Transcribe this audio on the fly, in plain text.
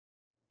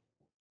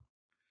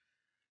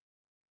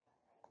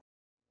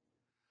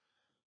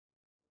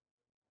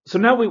So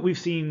now we've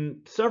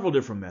seen several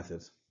different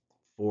methods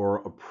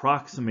for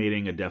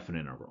approximating a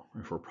definite interval,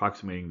 or for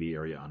approximating the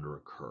area under a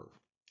curve.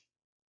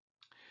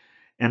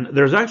 And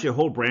there's actually a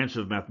whole branch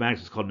of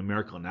mathematics called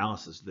numerical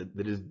analysis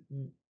that is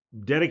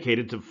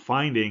dedicated to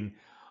finding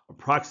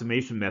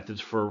approximation methods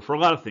for a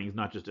lot of things,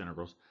 not just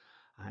integrals.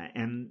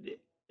 And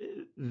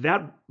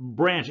that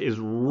branch is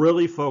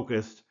really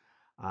focused,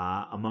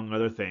 among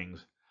other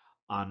things,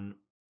 on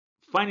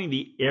finding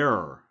the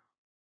error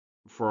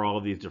for all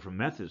of these different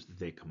methods that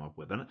they come up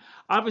with. And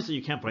obviously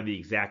you can't find the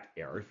exact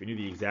error. If you knew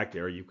the exact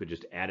error, you could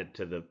just add it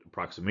to the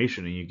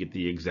approximation and you get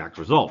the exact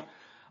result.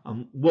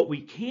 What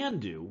we can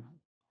do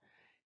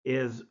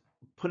is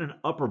put an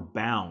upper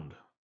bound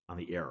on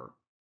the error.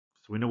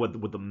 So we know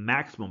what the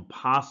maximum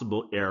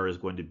possible error is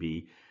going to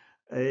be,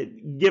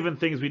 given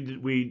things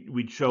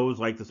we chose,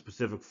 like the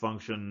specific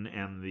function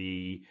and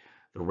the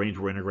range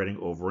we're integrating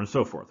over and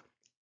so forth.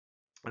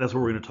 And that's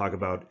what we're going to talk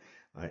about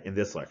in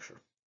this lecture.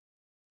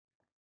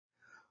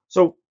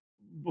 So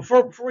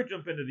before we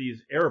jump into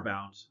these error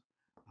bounds,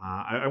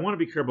 I want to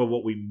be clear about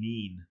what we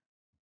mean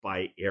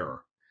by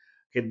error.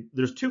 Okay,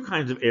 there's two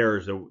kinds of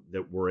errors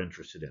that we're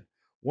interested in.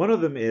 One of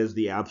them is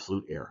the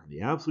absolute error.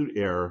 The absolute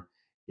error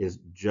is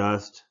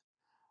just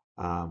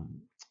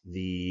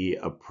the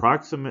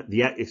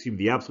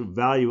absolute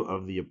value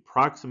of the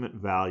approximate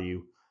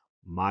value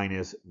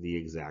minus the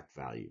exact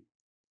value.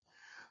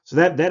 So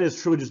that is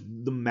truly just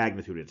the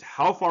magnitude. It's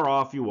how far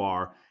off you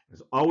are.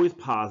 It's always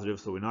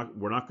positive, so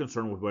we're not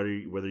concerned with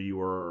whether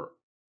you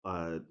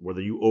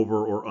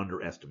over or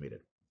underestimated.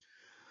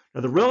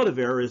 Now the relative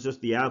error is just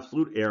the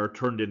absolute error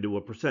turned into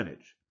a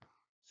percentage.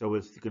 So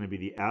it's going to be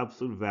the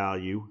absolute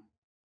value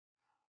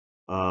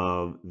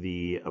of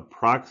the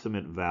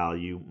approximate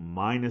value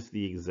minus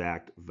the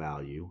exact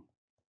value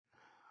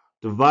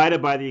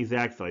divided by the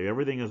exact value.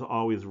 Everything is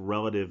always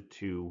relative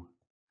to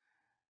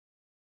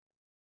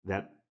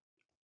that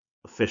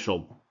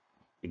official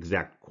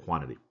exact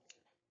quantity.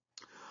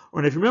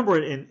 And if you remember,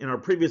 in our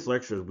previous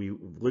lectures, we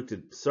looked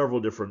at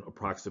several different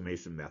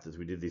approximation methods.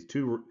 We did these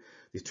two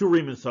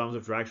Riemann sums,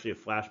 which are actually a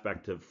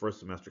flashback to first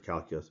semester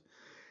calculus,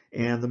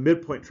 and the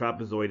midpoint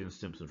trapezoid and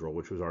Simpson's rule,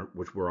 which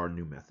were our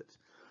new methods.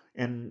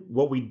 And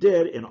what we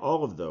did in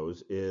all of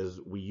those is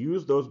we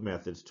used those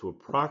methods to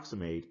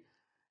approximate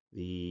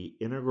the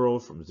integral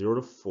from 0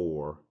 to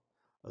 4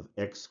 of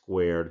x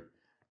squared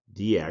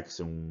dx.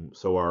 And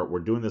so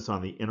we're doing this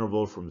on the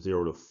interval from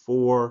 0 to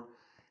 4.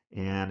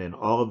 And in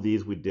all of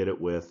these, we did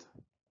it with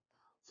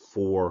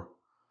 4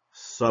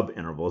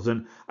 subintervals.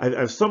 And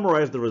I've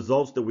summarized the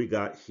results that we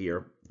got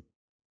here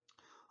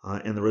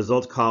in the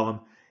results column.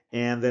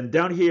 And then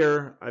down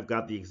here, I've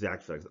got the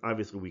exact values.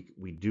 Obviously,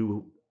 we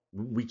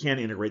can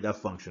integrate that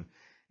function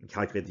and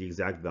calculate the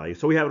exact value.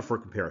 So we have it for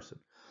comparison.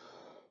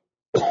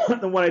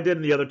 Then what I did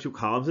in the other two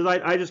columns is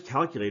I just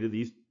calculated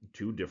these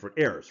two different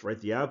errors, right?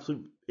 The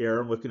absolute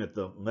error, I'm looking at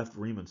the left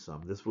Riemann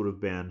sum. This would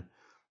have been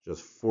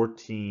just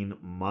 14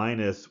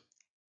 minus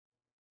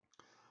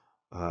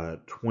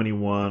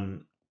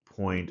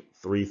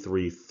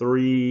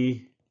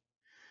 21.333,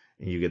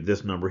 and you get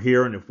this number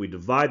here. And if we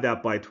divide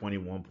that by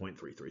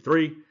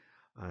 21.333,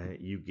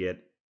 you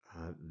get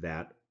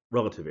that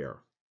relative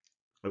error.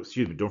 Oh,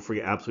 excuse me, don't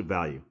forget absolute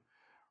value,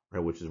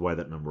 right? Which is why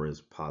that number is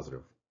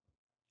positive.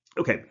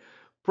 Okay,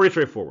 pretty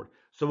straightforward.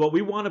 So what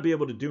we want to be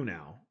able to do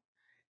now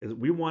is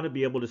we want to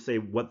be able to say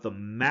what the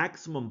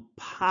maximum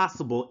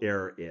possible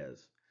error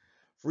is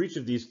for each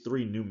of these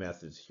three new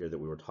methods here that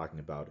we were talking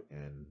about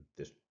in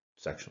this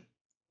section.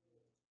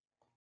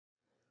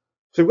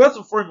 So we've got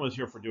some formulas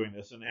here for doing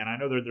this, and I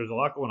know there's a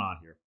lot going on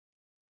here.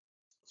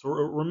 So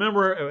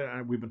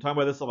remember, we've been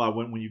talking about this a lot.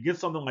 When you get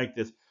something like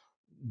this,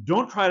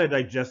 don't try to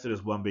digest it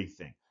as one big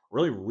thing.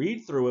 Really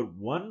read through it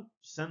one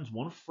sentence,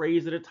 one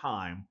phrase at a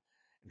time,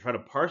 and try to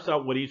parse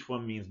out what each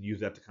one means and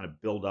use that to kind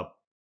of build up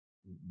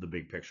the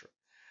big picture.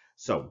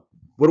 So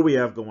what do we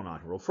have going on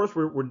here? Well, first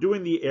we're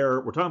doing the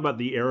error. We're talking about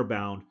the error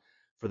bound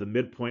for the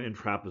midpoint and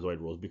trapezoid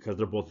rules because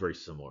they're both very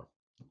similar.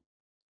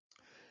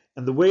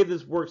 And the way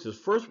this works is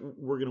first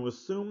we're going to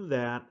assume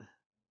that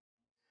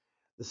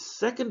the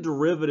second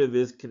derivative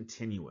is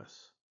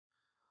continuous.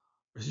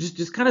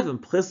 Just kind of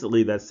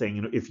implicitly that's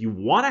saying, if you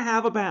want to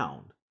have a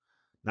bound,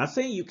 not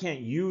saying you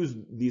can't use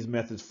these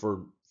methods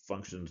for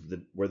functions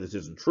where this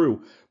isn't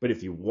true, but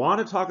if you want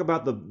to talk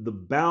about the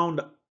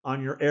bound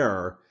on your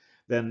error,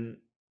 then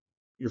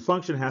your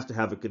function has to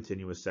have a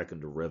continuous second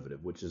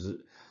derivative, which is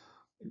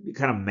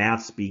kind of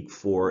math speak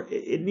for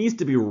it needs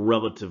to be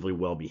relatively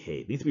well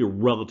behaved. It needs to be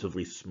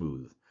relatively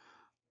smooth.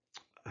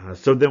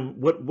 So then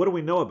what do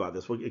we know about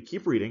this? Well,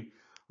 keep reading,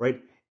 right?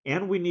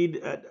 And we need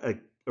a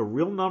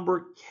real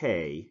number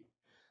k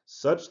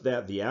such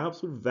that the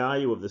absolute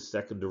value of the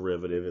second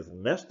derivative is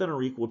less than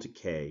or equal to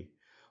k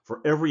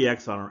for every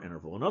x on our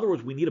interval. In other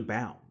words, we need a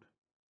bound.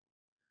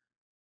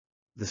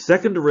 The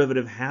second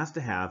derivative has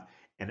to have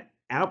an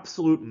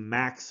absolute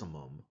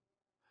maximum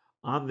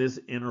on this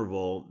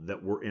interval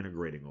that we're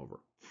integrating over.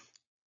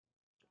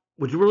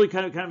 Which is really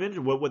kind of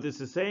interesting. What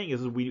this is saying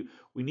is we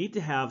need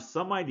to have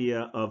some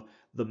idea of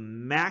the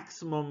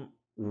maximum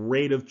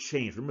rate of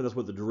change. Remember, that's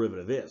what the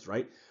derivative is,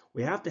 right?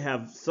 We have to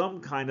have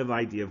some kind of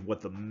idea of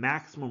what the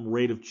maximum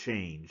rate of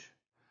change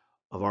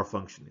of our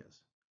function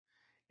is.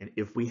 And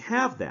if we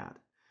have that,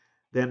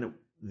 then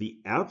the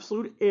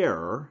absolute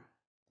error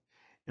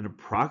in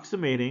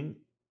approximating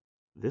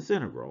this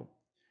integral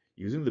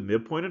using the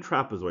midpoint and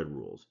trapezoid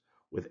rules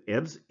with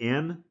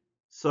n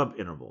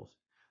subintervals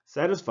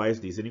satisfies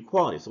these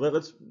inequalities. So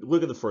let's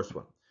look at the first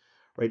one.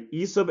 Right,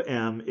 E sub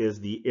m is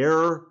the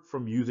error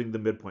from using the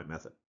midpoint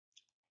method.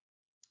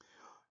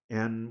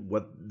 And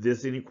what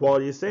this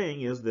inequality is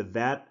saying is that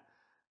that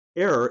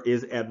error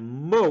is at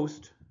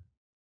most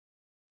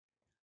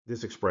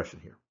this expression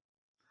here.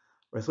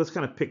 Right, so let's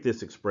kind of pick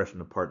this expression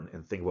apart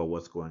and think about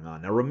what's going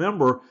on. Now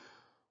remember,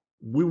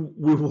 we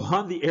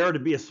want the error to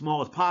be as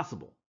small as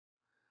possible.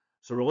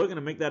 So we're looking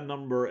to make that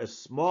number as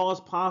small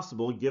as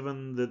possible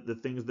given the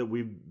things that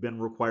we've been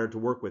required to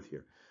work with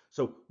here.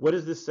 So what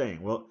is this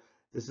saying? Well,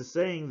 this is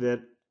saying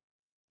that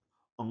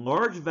a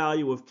large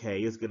value of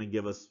k is going to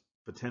give us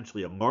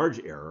potentially a large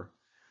error,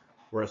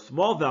 where a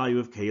small value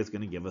of k is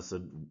going to give us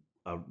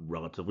a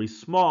relatively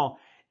small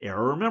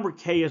error. Remember,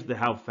 k is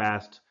how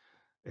fast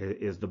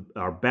is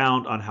our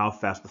bound on how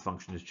fast the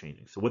function is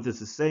changing. So what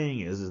this is saying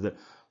is that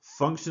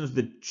functions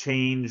that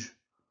change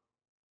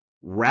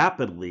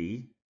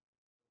rapidly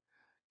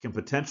can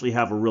potentially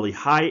have a really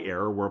high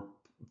error, where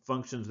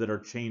functions that are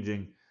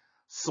changing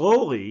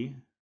slowly,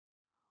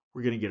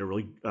 we're going to get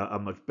a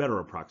much better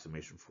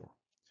approximation for.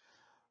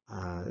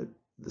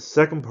 The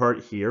second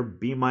part here,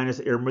 b minus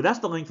error, that's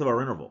the length of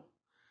our interval.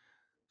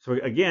 So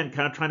again,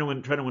 kind of trying to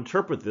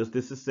interpret this.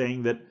 This is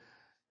saying that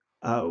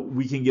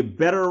we can get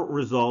better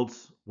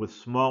results with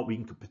we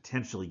can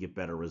potentially get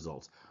better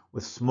results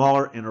with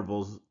smaller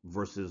intervals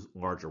versus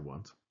larger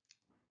ones.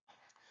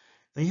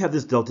 Then you have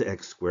this delta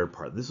x squared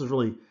part. This is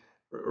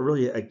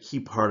really a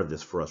key part of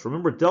this for us.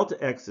 Remember, delta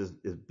x is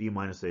b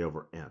minus a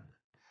over n.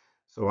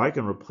 So I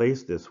can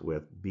replace this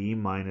with b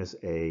minus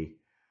a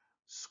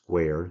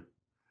squared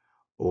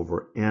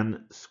over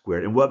n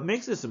squared. And what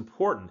makes this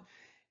important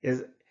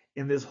is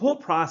in this whole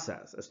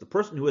process, as the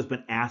person who has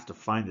been asked to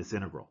find this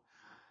integral,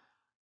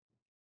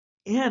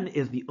 n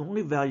is the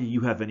only value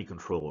you have any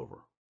control over.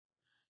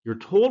 You're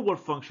told what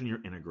function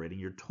you're integrating.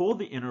 You're told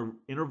the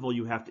interval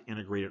you have to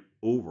integrate it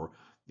over.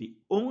 The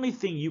only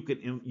thing you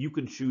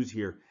can choose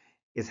here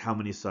is how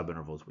many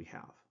subintervals we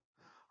have.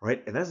 All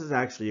right, and this is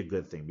actually a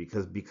good thing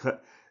because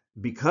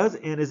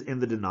n is in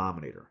the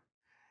denominator.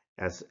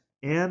 As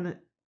n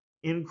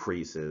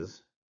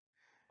increases,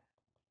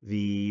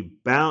 the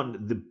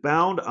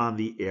bound on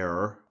the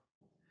error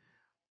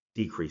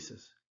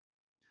decreases.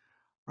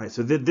 All right,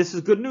 so this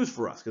is good news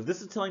for us because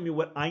this is telling me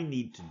what I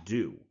need to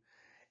do.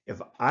 If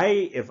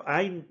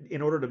I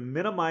in order to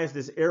minimize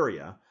this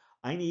area,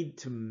 I need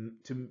to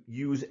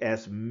use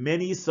as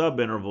many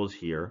subintervals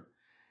here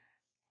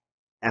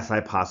as I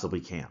possibly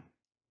can.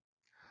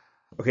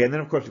 Okay, and then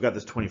of course we've got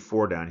this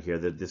 24 down here,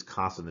 this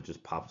constant that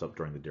just pops up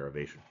during the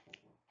derivation.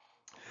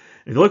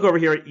 If you look over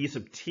here at E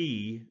sub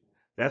t,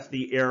 that's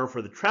the error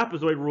for the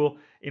trapezoid rule.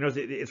 You know,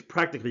 it's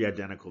practically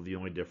identical. The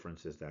only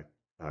difference is that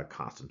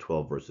constant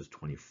 12 versus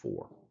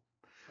 24.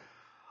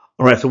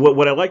 All right, so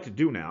what I'd like to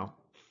do now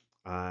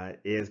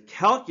is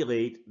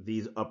calculate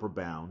these upper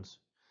bounds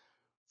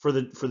for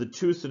the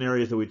two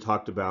scenarios that we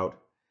talked about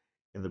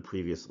in the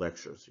previous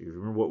lectures. You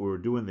remember what we were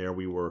doing there?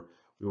 We were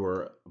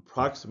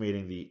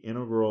approximating the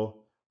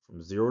integral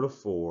from 0 to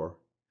 4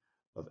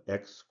 of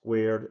x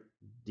squared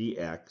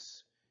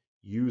dx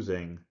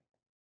using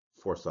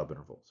 4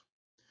 subintervals.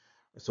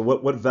 So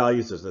what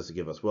values does this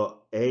give us?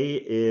 Well, a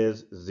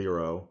is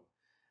 0,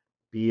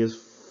 b is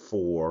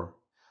 4,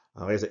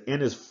 like I said,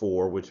 n is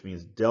 4, which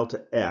means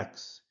delta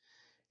x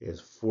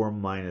is 4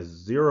 minus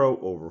 0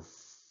 over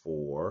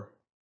 4,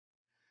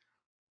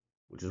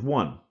 which is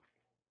 1.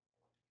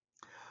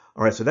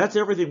 All right, so that's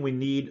everything we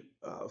need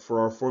for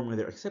our formula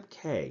there, except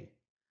k.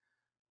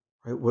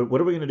 Right?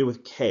 What are we going to do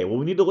with k? Well,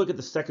 we need to look at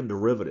the second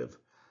derivative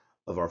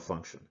of our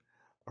function.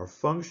 Our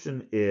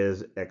function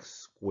is x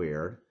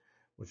squared,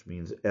 which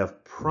means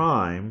f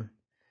prime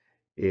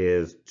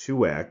is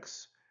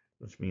 2x,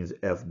 which means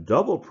f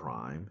double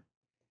prime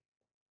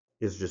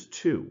is just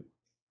 2.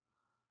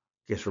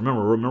 Okay, so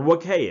remember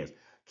what k is.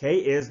 K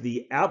is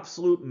the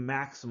absolute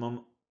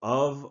maximum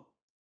of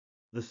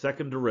the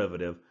second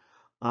derivative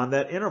on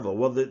that interval.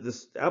 Well,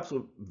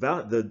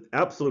 the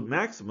absolute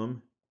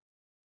maximum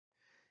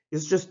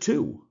is just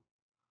 2.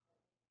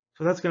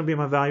 So that's going to be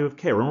my value of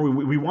k.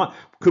 Remember,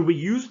 could we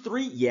use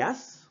 3?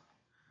 Yes.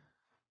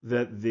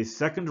 The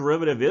second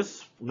derivative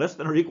is less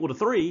than or equal to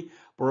 3,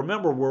 but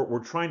remember,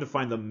 we're trying to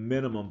find the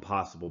minimum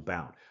possible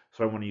bound.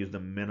 So I want to use the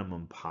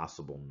minimum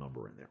possible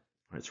number in there.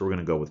 All right, so we're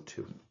going to go with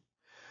 2.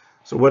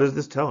 So what does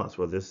this tell us?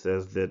 Well, this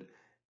says that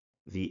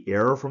the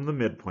error from the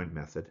midpoint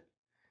method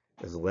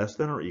is less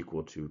than or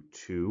equal to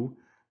 2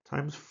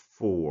 times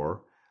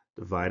 4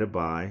 divided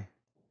by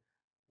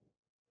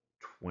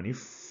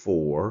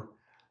 24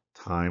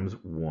 times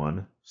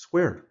 1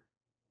 squared.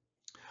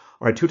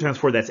 All right, 2 times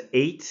 4, that's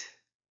 8.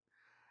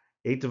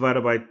 8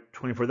 divided by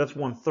 24, that's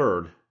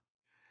 1/3.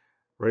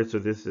 right? So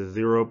this is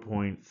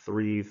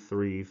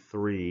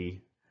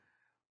 0.333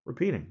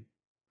 repeating.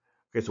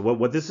 Okay, so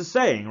what this is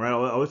saying, right?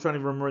 I was trying to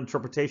remember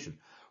interpretation.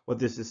 What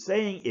this is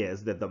saying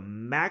is that the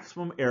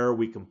maximum error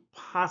we can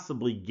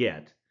possibly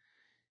get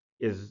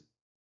is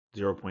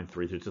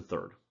 0.3, it's a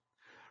third.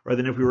 Right,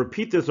 then if we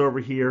repeat this over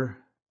here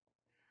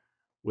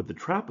with the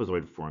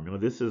trapezoid formula,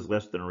 this is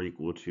less than or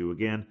equal to,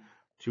 again,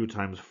 2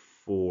 times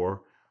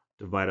 4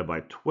 divided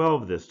by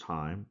 12 this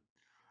time,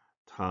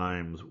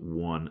 times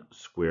 1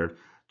 squared.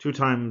 2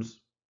 times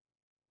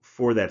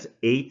 4, that's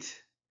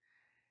 8.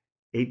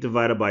 8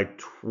 divided by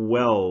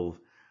 12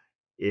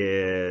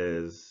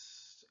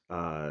 is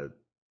 2/3,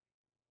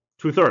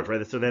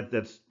 right? So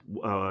that's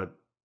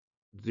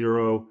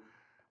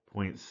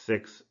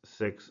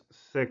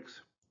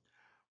 0.666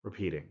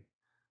 repeating.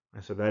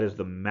 And so that is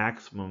the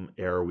maximum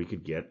error we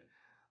could get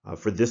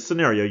for this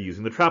scenario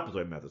using the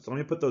trapezoid method. So let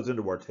me put those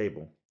into our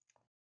table,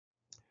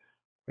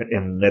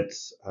 and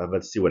let's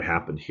see what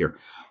happened here.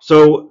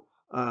 So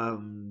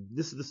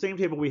this is the same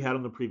table we had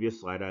on the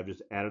previous slide. I've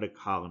just added a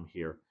column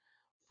here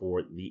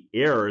for the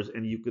errors,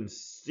 and you can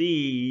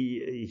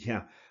see,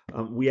 yeah,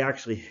 we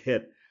actually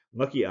hit,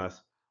 lucky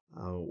us,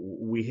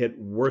 we hit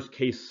worst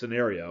case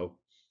scenario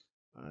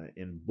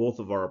in both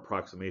of our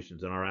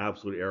approximations, and our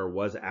absolute error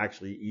was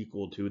actually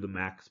equal to the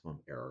maximum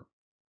error.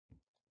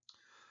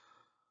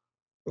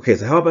 Okay,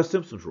 so how about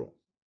Simpson's rule?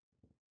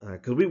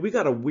 Because we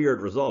got a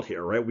weird result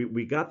here, right?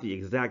 We got the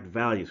exact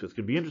value, so it's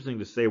going to be interesting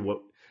to see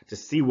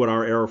what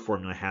our error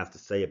formula has to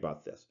say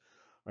about this,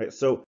 right?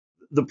 So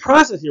the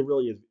process here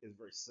really is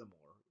very similar,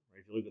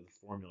 right? If you look at the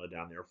formula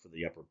down there for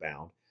the upper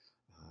bound,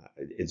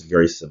 it's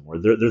very similar.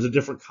 There's a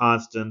different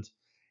constant,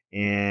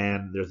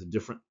 and there's a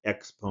different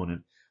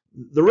exponent.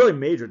 The really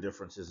major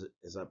difference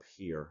is up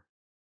here.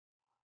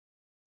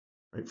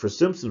 Right? For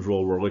Simpson's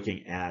rule, we're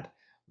looking at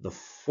the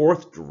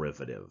fourth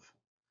derivative,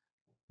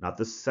 not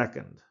the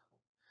second.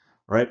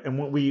 Right? And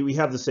when we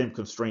have the same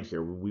constraint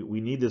here.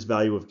 We need this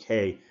value of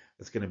k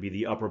that's going to be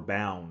the upper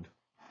bound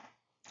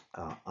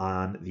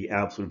on the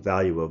absolute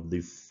value of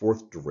the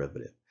fourth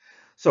derivative.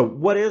 So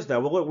what is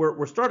that? Well,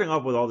 we're starting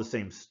off with all the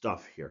same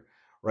stuff here,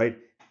 right?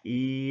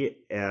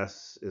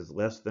 ES is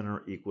less than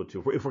or equal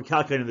to, if we're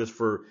calculating this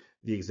for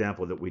the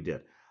example that we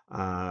did.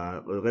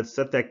 Let's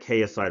set that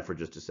k aside for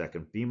just a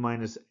second. B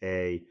minus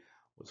A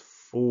was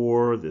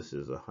 4. This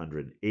is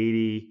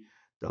 180.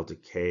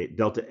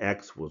 Delta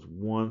x was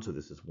 1, so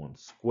this is 1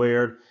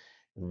 squared.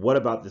 What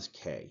about this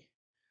k?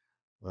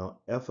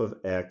 Well, f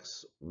of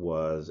x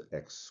was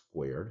x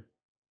squared,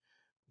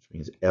 which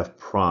means f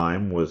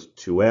prime was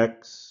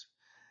 2x,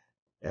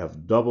 f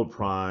double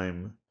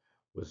prime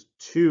was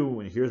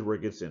 2, and here's where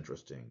it gets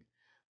interesting.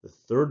 The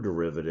third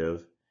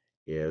derivative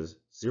is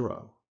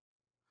 0,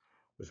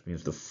 which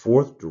means the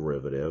fourth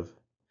derivative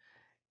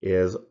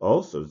is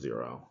also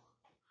 0.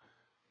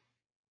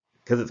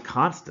 Because it's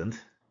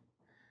constant,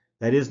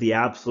 that is the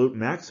absolute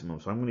maximum.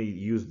 So I'm going to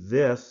use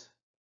this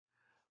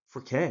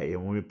for k.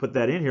 And when we put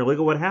that in here, look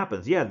at what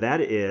happens. Yeah, that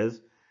is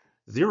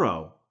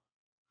 0.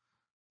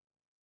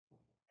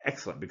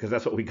 Excellent, because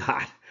that's what we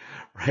got,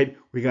 right?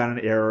 We got an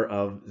error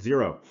of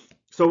 0.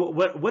 So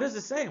what is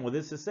this saying? Well,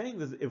 this is saying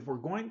that if we're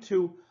going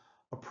to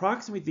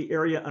approximate the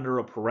area under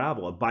a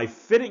parabola by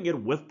fitting it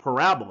with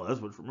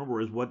parabolas, which remember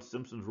is what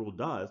Simpson's rule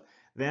does,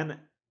 then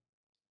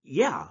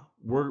yeah,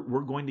 we're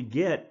going to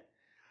get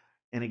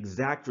an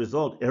exact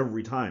result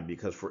every time,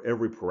 because for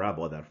every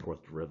parabola, that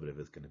fourth derivative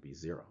is going to be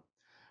 0.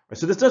 Right,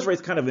 so this does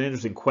raise kind of an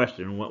interesting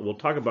question, and we'll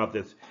talk about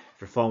this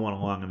if you're following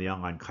along in the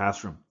online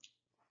classroom.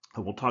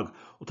 We'll talk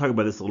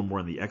about this a little more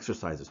in the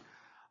exercises.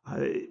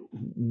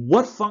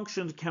 What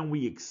functions can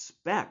we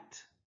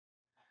expect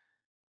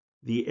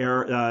the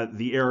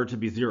error to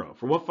be 0?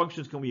 For what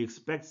functions can we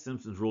expect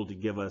Simpson's rule to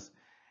give us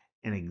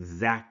an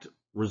exact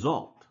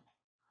result?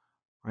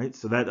 Right.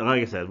 So that,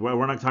 like I said,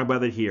 we're not talking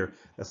about that here.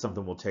 That's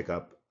something we'll take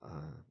up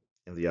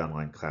in the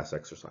online class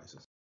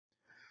exercises.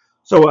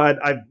 So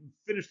I've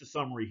finished the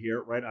summary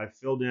here. Right. I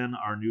filled in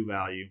our new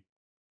value,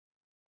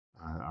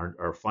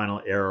 our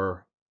final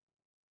error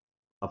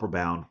upper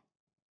bound.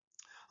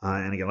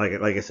 And again,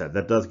 like I said,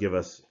 that does give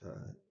us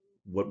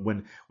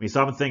when you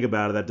stop and think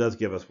about it, that does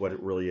give us what it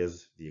really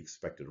is, the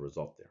expected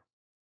result there.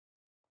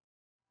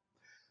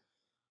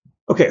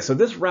 Okay, so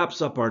this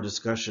wraps up our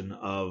discussion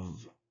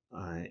of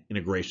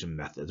integration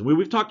methods.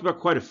 We've talked about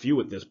quite a few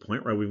at this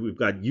point, right? We've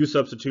got U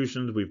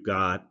substitutions, we've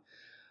got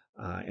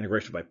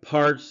integration by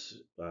parts,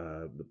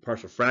 the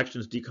partial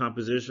fractions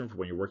decomposition for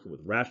when you're working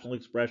with rational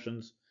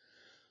expressions.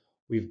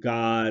 We've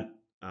got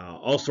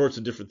all sorts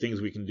of different things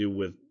we can do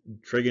with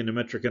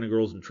trigonometric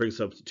integrals and trig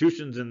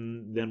substitutions,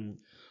 and then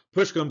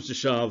push comes to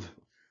shove,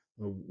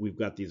 we've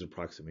got these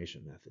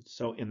approximation methods.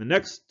 So in the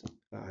next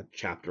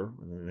chapter,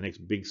 in the next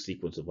big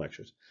sequence of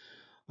lectures,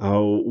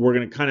 we're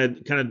going to kind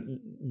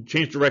of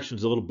change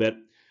directions a little bit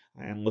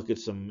and look at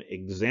some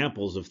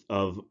examples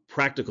of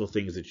practical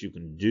things that you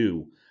can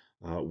do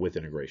with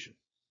integration.